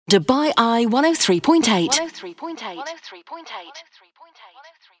Dubai Eye 103.8.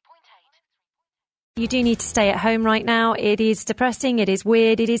 You do need to stay at home right now. It is depressing. It is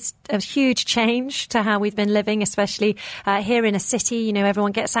weird. It is a huge change to how we've been living, especially here in a city. You know,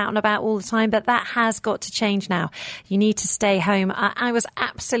 everyone gets out and about all the time, but that has got to change now. You need to stay home. I was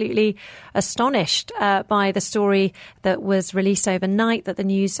absolutely astonished by the story that was released overnight that the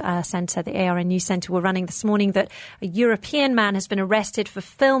news centre, the ARN News Centre, were running this morning, that a European man has been arrested for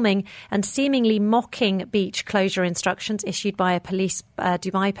filming and seemingly mocking beach closure instructions issued by a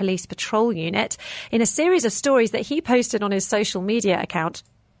Dubai police patrol unit. In a series of stories that he posted on his social media account,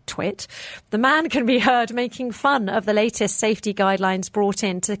 Twit, the man can be heard making fun of the latest safety guidelines brought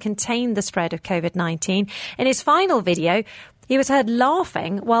in to contain the spread of COVID-19. In his final video, he was heard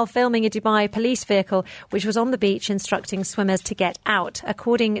laughing while filming a Dubai police vehicle which was on the beach instructing swimmers to get out,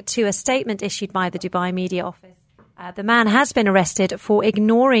 according to a statement issued by the Dubai Media Office. The man has been arrested for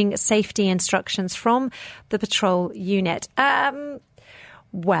ignoring safety instructions from the patrol unit.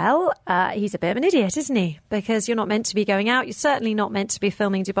 Well, he's a bit of an idiot, isn't he? Because you're not meant to be going out. You're certainly not meant to be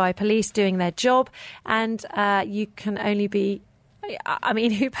filming Dubai police doing their job. And you can only be... I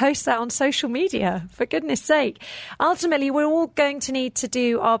mean, who posts that on social media? For goodness sake. Ultimately, we're all going to need to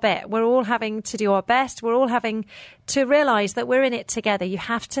do our bit. We're all having to do our best. We're all having to realise that we're in it together. You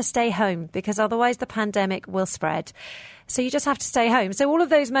have to stay home because otherwise the pandemic will spread. So you just have to stay home. So all of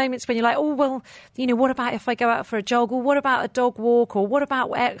those moments when you're like, oh, well, you know, what about if I go out for a jog? Or what about a dog walk? Or what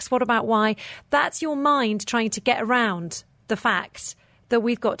about X? What about Y? That's your mind trying to get around the fact that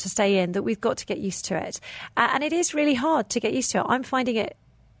we've got to stay in, that we've got to get used to it. And it is really hard to get used to it. I'm finding it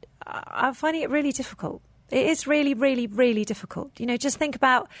really difficult. It is really, really, really difficult. You know, just think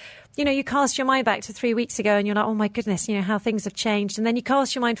about, you know, you cast your mind back to 3 weeks ago and you're like, oh my goodness, you know, how things have changed. And then you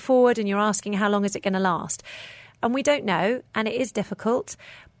cast your mind forward and you're asking, how long is it going to last? And we don't know, and it is difficult,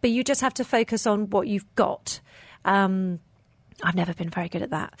 but you just have to focus on what you've got. I've never been very good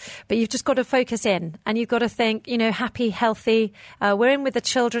at that, but you've just got to focus in and you've got to think, you know, happy, healthy. We're in with the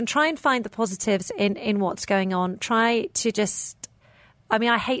children. Try and find the positives in what's going on. Try to just... I mean,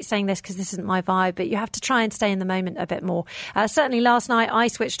 I hate saying this because this isn't my vibe, but you have to try and stay in the moment a bit more. Certainly last night, I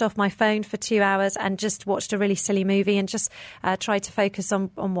switched off my phone for 2 hours and just watched a really silly movie and just tried to focus on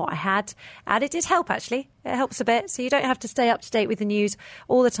what I had. And it did help, actually. It helps a bit. So you don't have to stay up to date with the news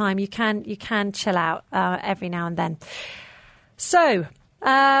all the time. You can chill out every now and then. So...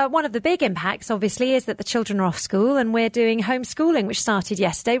 one of the big impacts, obviously, is that the children are off school and we're doing homeschooling, which started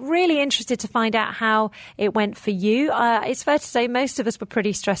yesterday. Really interested to find out how it went for you. It's fair to say most of us were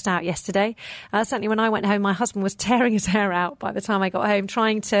pretty stressed out yesterday. Certainly when I went home, my husband was tearing his hair out by the time I got home,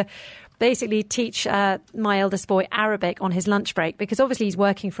 trying to basically teach my eldest boy Arabic on his lunch break, because obviously he's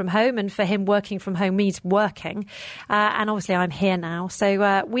working from home, and for him working from home means working. And obviously I'm here now.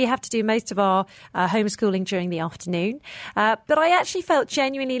 So we have to do most of our homeschooling during the afternoon. But I actually felt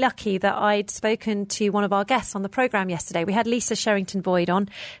genuinely lucky that I'd spoken to one of our guests on the programme yesterday. We had Lisa Sherrington-Boyd on.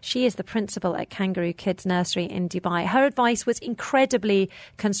 She is the principal at Kangaroo Kids Nursery in Dubai. Her advice was incredibly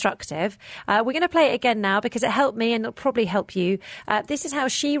constructive. We're going to play it again now because it helped me and it'll probably help you. This is how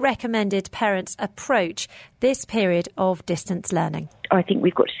she recommended parents approach this period of distance learning. I think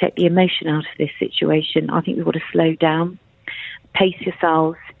we've got to take the emotion out of this situation. I think we've got to slow down, pace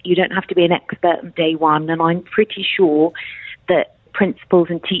yourselves. You don't have to be an expert on day one, and I'm pretty sure that principals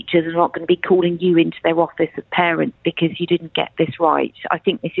and teachers are not going to be calling you into their office as parents because you didn't get this right. I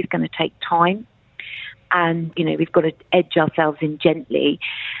think this is going to take time, and, you know, we've got to edge ourselves in gently.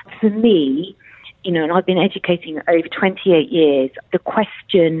 For me, you know, and I've been educating over 28 years, the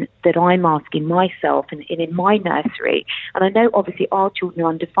question that I'm asking myself and in my nursery, and I know obviously our children are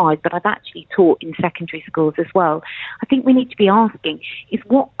under 5, but I've actually taught in secondary schools as well. I think we need to be asking is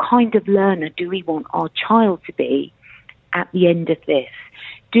what kind of learner do we want our child to be at the end of this?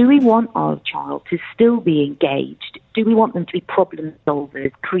 Do we want our child to still be engaged? Do we want them to be problem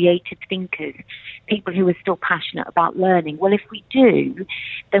solvers, creative thinkers, people who are still passionate about learning? Well, if we do,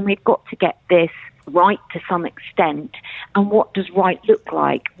 then we've got to get this right to some extent. And what does right look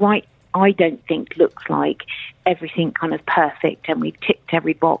like? Right, I don't think looks like everything kind of perfect and we've ticked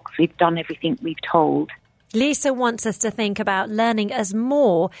every box, we've done everything we've told. Lisa wants us to think about learning as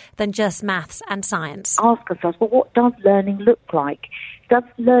more than just maths and science. Ask ourselves, well, what does learning look like? Does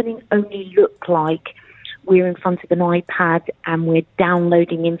learning only look like we're in front of an iPad and we're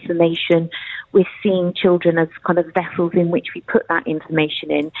downloading information? We're seeing children as kind of vessels in which we put that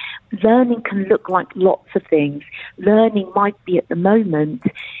information in. Learning can look like lots of things. Learning might be at the moment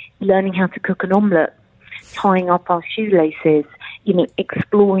learning how to cook an omelette, tying up our shoelaces.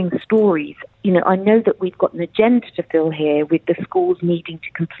 exploring stories. I know that we've got an agenda to fill here with the schools needing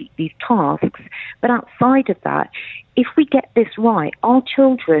to complete these tasks, but outside of that, if we get this right, our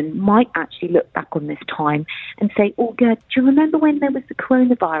children might actually look back on this time and say, oh, God, do you remember when there was the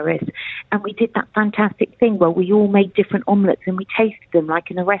coronavirus and we did that fantastic thing where we all made different omelettes and we tasted them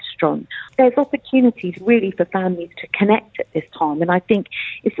like in a restaurant? There's opportunities really for families to connect at this time. And I think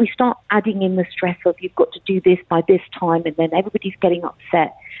if we start adding in the stress of you've got to do this by this time and then everybody's getting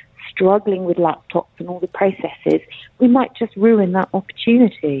upset, struggling with laptops and all the processes, we might just ruin that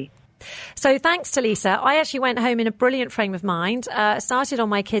opportunity. So thanks to Lisa, I actually went home in a brilliant frame of mind, started on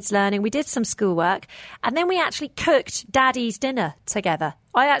my kids' learning, we did some schoolwork, and then we actually cooked Daddy's dinner together.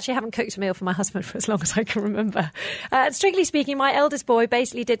 I actually haven't cooked a meal for my husband for as long as I can remember. Strictly speaking, my eldest boy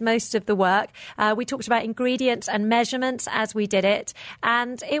basically did most of the work. We talked about ingredients and measurements as we did it,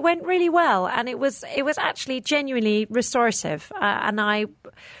 and it went really well. And it was actually genuinely restorative. And I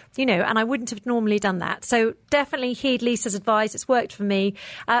wouldn't have normally done that. So definitely heed Lisa's advice. It's worked for me.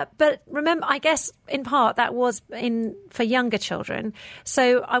 But remember, I guess in part that was for younger children.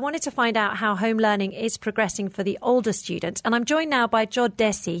 So I wanted to find out how home learning is progressing for the older students. And I'm joined now by Jodh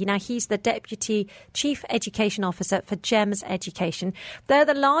Dhesi. Now, he's the Deputy Chief Education Officer for GEMS Education. They're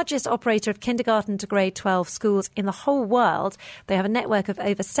the largest operator of kindergarten to grade 12 schools in the whole world. They have a network of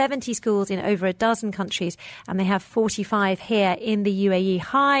over 70 schools in over a dozen countries, and they have 45 here in the UAE.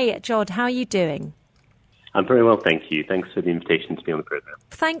 Hi, Jodh, how are you doing? I'm very well, thank you. Thanks for the invitation to be on the programme.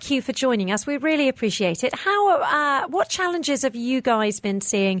 Thank you for joining us. We really appreciate it. What challenges have you guys been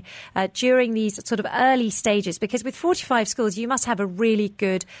seeing during these sort of early stages? Because with 45 schools, you must have a really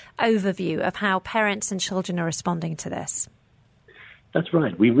good overview of how parents and children are responding to this. That's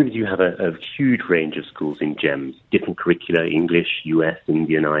right. We really do have a huge range of schools in GEMS, different curricula, English, US,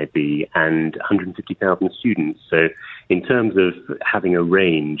 Indian, IB, and 150,000 students. So in terms of having a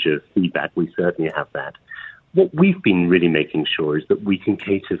range of feedback, we certainly have that. What we've been really making sure is that we can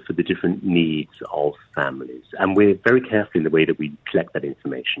cater for the different needs of families. And we're very careful in the way that we collect that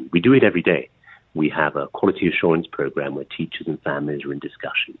information. We do it every day. We have a quality assurance program where teachers and families are in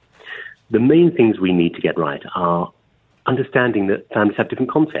discussion. The main things we need to get right are understanding that families have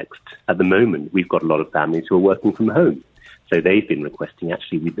different contexts. At the moment, we've got a lot of families who are working from home. So they've been requesting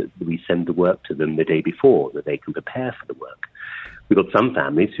actually we send the work to them the day before, that they can prepare for the work. We've got some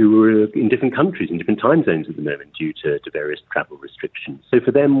families who are in different countries, in different time zones at the moment due to various travel restrictions. So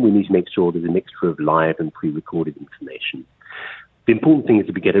for them, we need to make sure there's a mixture of live and pre-recorded information. The important thing is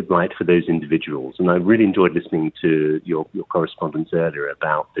that we get it right for those individuals. And I really enjoyed listening to your correspondence earlier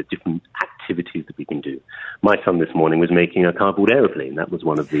about the different activities that we can do. My son this morning was making a cardboard aeroplane. That was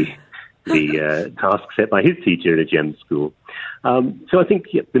one of the tasks set by his teacher at a GEMS school. So I think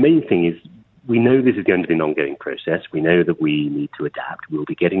the main thing is we know this is going to be an ongoing process. We know that we need to adapt. We'll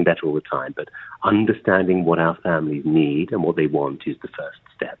be getting better all the time. But understanding what our families need and what they want is the first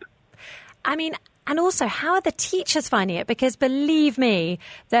step. I mean, and also, how are the teachers finding it? Because believe me,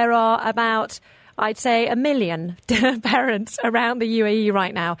 there are about, I'd say, 1 million parents around the UAE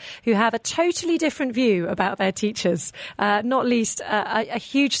right now who have a totally different view about their teachers, not least a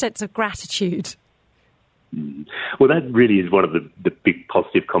huge sense of gratitude. Well, that really is one of the big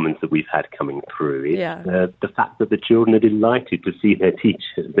positive comments that we've had coming through. It's the fact that the children are delighted to see their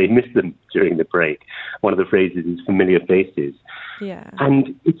teachers. They miss them during the break. One of the phrases is familiar faces. Yeah.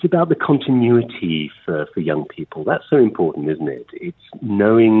 And it's about the continuity for young people. That's so important, isn't it? It's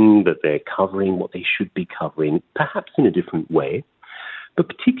knowing that they're covering what they should be covering, perhaps in a different way. But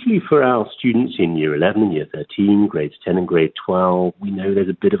particularly for our students in Year 11 and Year 13, grades 10 and grade 12, we know there's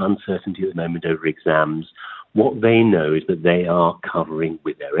a bit of uncertainty at the moment over exams. What they know is that they are covering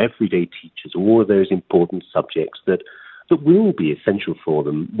with their everyday teachers all of those important subjects that will be essential for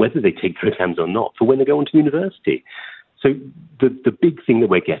them, whether they take their exams or not, for when they go on to university. So the big thing that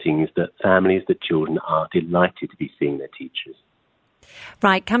we're getting is that families, that children are delighted to be seeing their teachers.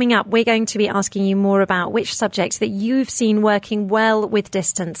 Right, coming up, we're going to be asking you more about which subjects that you've seen working well with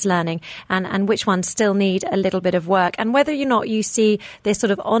distance learning and which ones still need a little bit of work, and whether or not you see this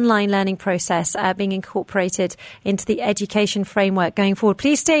sort of online learning process being incorporated into the education framework going forward.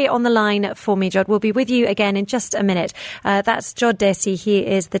 Please stay on the line for me, Jodh. We'll be with you again in just a minute. That's Jodh Dhesi. He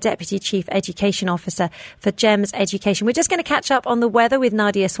is the Deputy Chief Education Officer for GEMS Education. We're just going to catch up on the weather with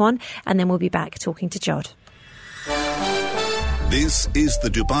Nadia Swan, and then we'll be back talking to Jodh. This is the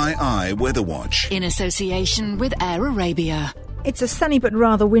Dubai Eye Weather Watch. In association with Air Arabia. It's a sunny but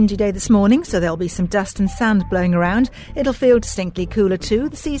rather windy day this morning, so there'll be some dust and sand blowing around. It'll feel distinctly cooler too.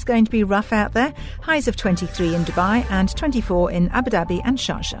 The sea's going to be rough out there. Highs of 23 in Dubai and 24 in Abu Dhabi and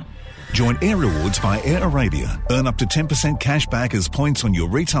Sharjah. Join Air Rewards by Air Arabia. Earn up to 10% cash back as points on your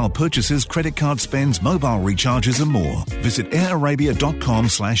retail purchases, credit card spends, mobile recharges and more. Visit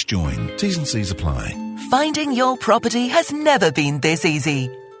airarabia.com/join. T's and C's apply. Finding your property has never been this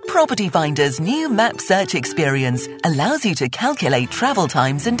easy. Property Finder's new map search experience allows you to calculate travel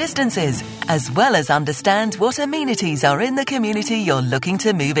times and distances, as well as understand what amenities are in the community you're looking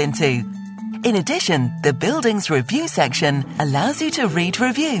to move into. In addition, the Buildings Review section allows you to read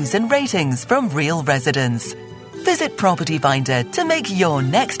reviews and ratings from real residents. Visit Property Finder to make your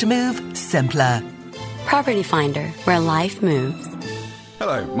next move simpler. Property Finder, where life moves.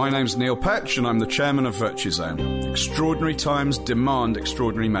 Hello, my name's Neil Patch and I'm the chairman of VirtueZone. Extraordinary times demand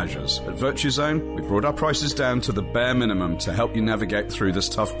extraordinary measures. At VirtueZone, we brought our prices down to the bare minimum to help you navigate through this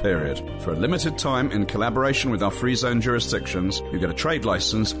tough period. For a limited time, in collaboration with our free zone jurisdictions, you get a trade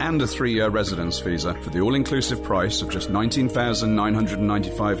licence and a 3-year residence visa for the all-inclusive price of just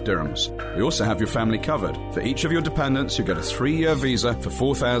 19,995 dirhams. We also have your family covered. For each of your dependents, you get a 3-year visa for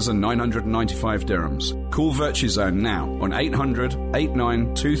 4,995 dirhams. Call VirtueZone now on 800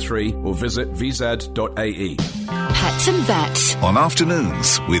 8923 or visit vz.ae. Pets and Vets. On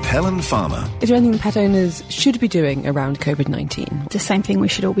Afternoons with Helen Farmer. Is there anything pet owners should be doing around COVID-19? The same thing we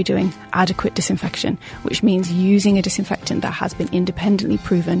should all be doing, adequate disinfection, which means using a disinfectant that has been independently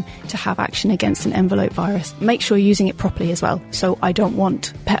proven to have action against an envelope virus. Make sure you're using it properly as well. So I don't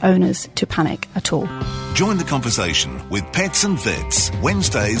want pet owners to panic at all. Join the conversation with Pets and Vets,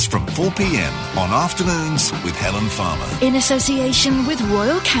 Wednesdays from 4 p.m. on Afternoons with Helen Farmer. In association with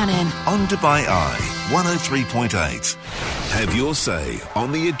Royal Canin. On Dubai Eye 103.8. Have your say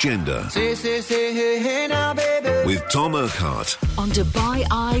on the agenda with Tom Urquhart. On Dubai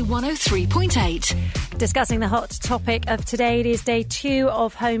Eye 103.8. Discussing the hot topic of today. It is day 2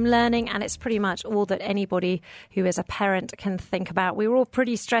 of home learning, and it's pretty much all that anybody who is a parent can think about. We were all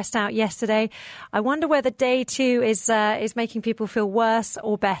pretty stressed out yesterday. I wonder whether day 2 is making people feel worse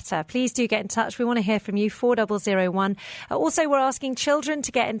or better. Please do get in touch. We want to hear from you, 4001. Also, we're asking children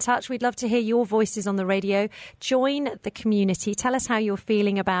to get in touch. We'd love to hear your voices on the radio. Join the community. Tell us how you're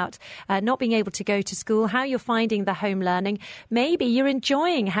feeling about not being able to go to school, how you're finding the home learning. Maybe you're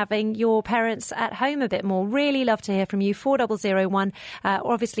enjoying having your parents at home a bit more. Really love to hear from you, 4001.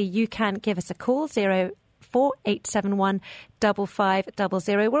 Or obviously, you can give us a call, 04871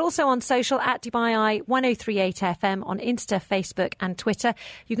 5500. We're also on social at Dubai Eye 1038 FM on Insta, Facebook and Twitter.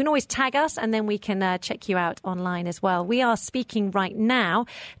 You can always tag us and then we can check you out online as well. We are speaking right now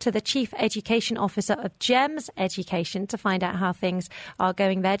to the Chief Education Officer of GEMS Education to find out how things are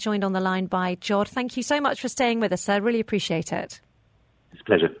going there. Joined on the line by Jodh. Thank you so much for staying with us, sir. Really appreciate it. It's a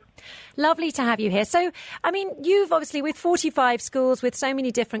pleasure. Lovely to have you here. So, I mean, you've obviously, with 45 schools, with so many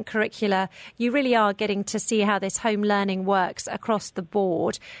different curricula, you really are getting to see how this home learning works across the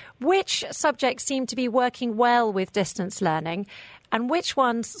board. Which subjects seem to be working well with distance learning and which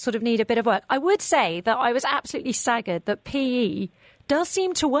ones sort of need a bit of work? I would say that I was absolutely staggered that PE does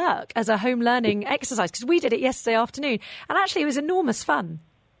seem to work as a home learning exercise, because we did it yesterday afternoon and actually it was enormous fun.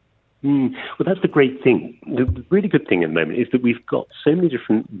 Well, that's the great thing. The really good thing at the moment is that we've got so many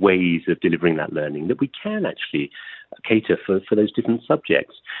different ways of delivering that learning that we can actually cater for those different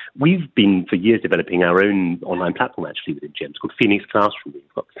subjects. We've been for years developing our own online platform actually within GEMS called Phoenix Classroom.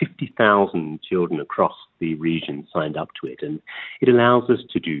 We've got 50,000 children across the region signed up to it, and it allows us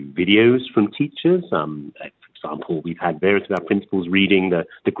to do videos from teachers. For example, we've had various of our principals reading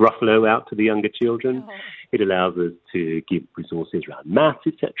the Gruffalo out to the younger children. Oh. It allows us to give resources around maths,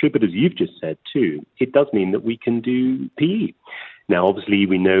 etc. But as you've just said too, it does mean that we can do PE. Now, obviously,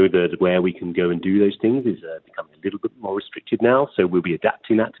 we know that where we can go and do those things is becoming a little bit more restricted now. So we'll be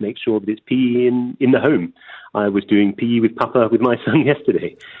adapting that to make sure that it's PE in the home. I was doing PE with Papa with my son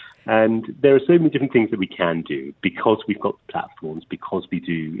yesterday. And there are so many different things that we can do because we've got platforms, because we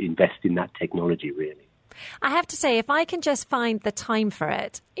do invest in that technology, really. I have to say, if I can just find the time for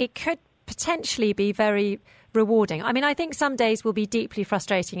it, it could potentially be very rewarding. I mean, I think some days will be deeply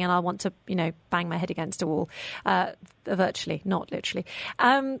frustrating and I'll want to, bang my head against a wall, virtually, not literally.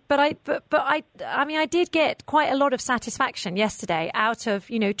 But I did get quite a lot of satisfaction yesterday out of,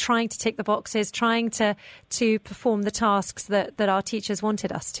 trying to tick the boxes, trying to perform the tasks that our teachers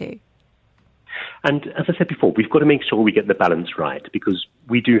wanted us to. And as I said before, we've got to make sure we get the balance right because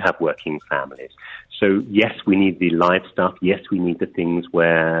we do have working families. So yes, we need the live stuff. Yes, we need the things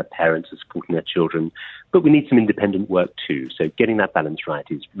where parents are supporting their children, but we need some independent work too. So getting that balance right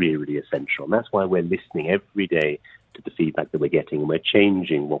is really, really essential. And that's why we're listening every day to the feedback that we're getting, and we're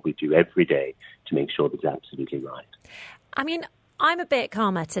changing what we do every day to make sure that it's absolutely right. I mean, I'm a bit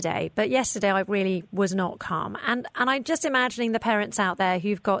calmer today, but yesterday I really was not calm. And I'm just imagining the parents out there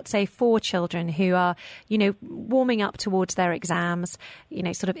who've got, say, 4 children who are, warming up towards their exams,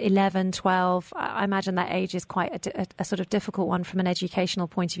 sort of 11, 12. I imagine that age is quite a sort of difficult one from an educational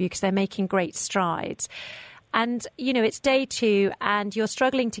point of view because they're making great strides. And, it's day 2 and you're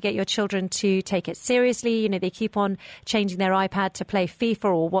struggling to get your children to take it seriously. They keep on changing their iPad to play FIFA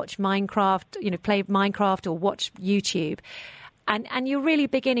or watch Minecraft, play Minecraft or watch YouTube. And you're really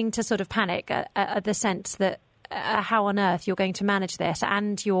beginning to sort of panic at the sense that how on earth you're going to manage this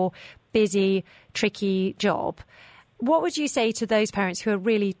and your busy, tricky job. What would you say to those parents who are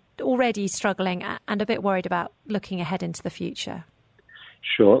really already struggling and a bit worried about looking ahead into the future?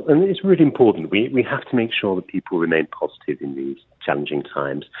 Sure, and it's really important. We have to make sure that people remain positive in these challenging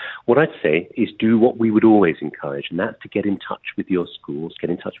times. What I'd say is do what we would always encourage, and that's to get in touch with your schools, get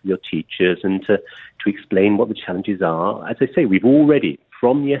in touch with your teachers, and to explain what the challenges are. As I say, we've already,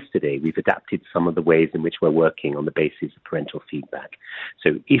 from yesterday, we've adapted some of the ways in which we're working on the basis of parental feedback.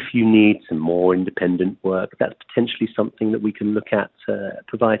 So if you need some more independent work, that's potentially something that we can look at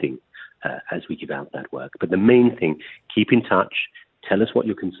providing as we give out that work. But the main thing, keep in touch. Tell us what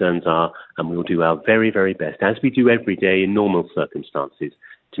your concerns are, and we'll do our very, very best, as we do every day in normal circumstances,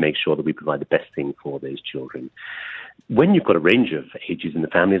 to make sure that we provide the best thing for those children. When you've got a range of ages in the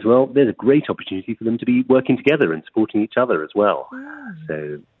family as well, there's a great opportunity for them to be working together and supporting each other as well.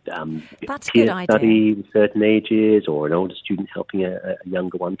 So that's a peer good idea. study with certain ages, or an older student helping a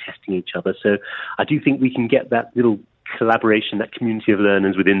younger one, testing each other. So I do think we can get that little collaboration, that community of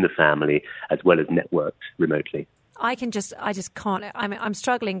learners within the family, as well as networked remotely. I just can't. I'm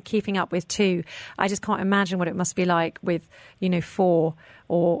struggling keeping up with 2. I just can't imagine what it must be like with, 4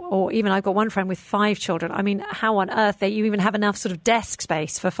 or even I've got one friend with 5 children. I mean, how on earth you even have enough sort of desk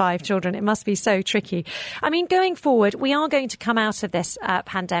space for 5 children? It must be so tricky. I mean, going forward, we are going to come out of this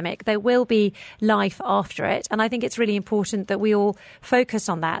pandemic. There will be life after it. And I think it's really important that we all focus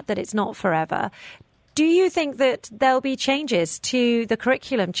on that it's not forever. Do you think that there'll be changes to the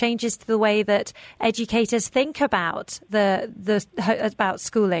curriculum, changes to the way that educators think about about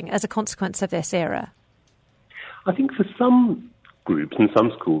schooling as a consequence of this era? I think for some groups and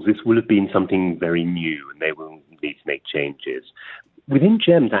some schools, this will have been something very new, and they will need to make changes. Within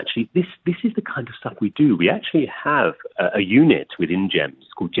GEMS, actually, this is the kind of stuff we do. We actually have a unit within GEMS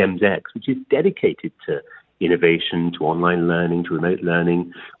called GEMS X, which is dedicated to innovation, to online learning, to remote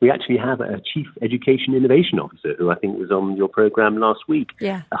learning. We actually have a Chief Education Innovation Officer who I think was on your program last week.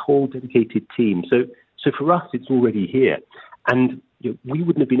 Yeah. A whole dedicated team. So for us, it's already here. And we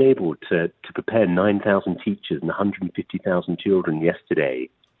wouldn't have been able to prepare 9,000 teachers and 150,000 children yesterday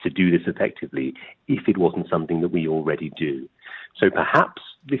to do this effectively if it wasn't something that we already do. So perhaps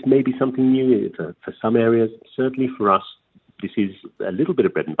this may be something new for some areas. Certainly for us, this is a little bit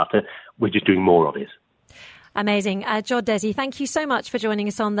of bread and butter. We're just doing more of it. Amazing. Jodh Dhesi, thank you so much for joining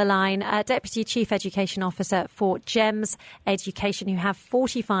us on the line. Deputy Chief Education Officer for GEMS Education, who have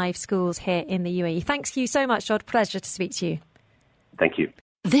 45 schools here in the UAE. Thanks you so much, Jodh. Pleasure to speak to you. Thank you.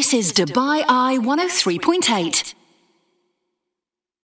 This is Dubai Eye 103.8.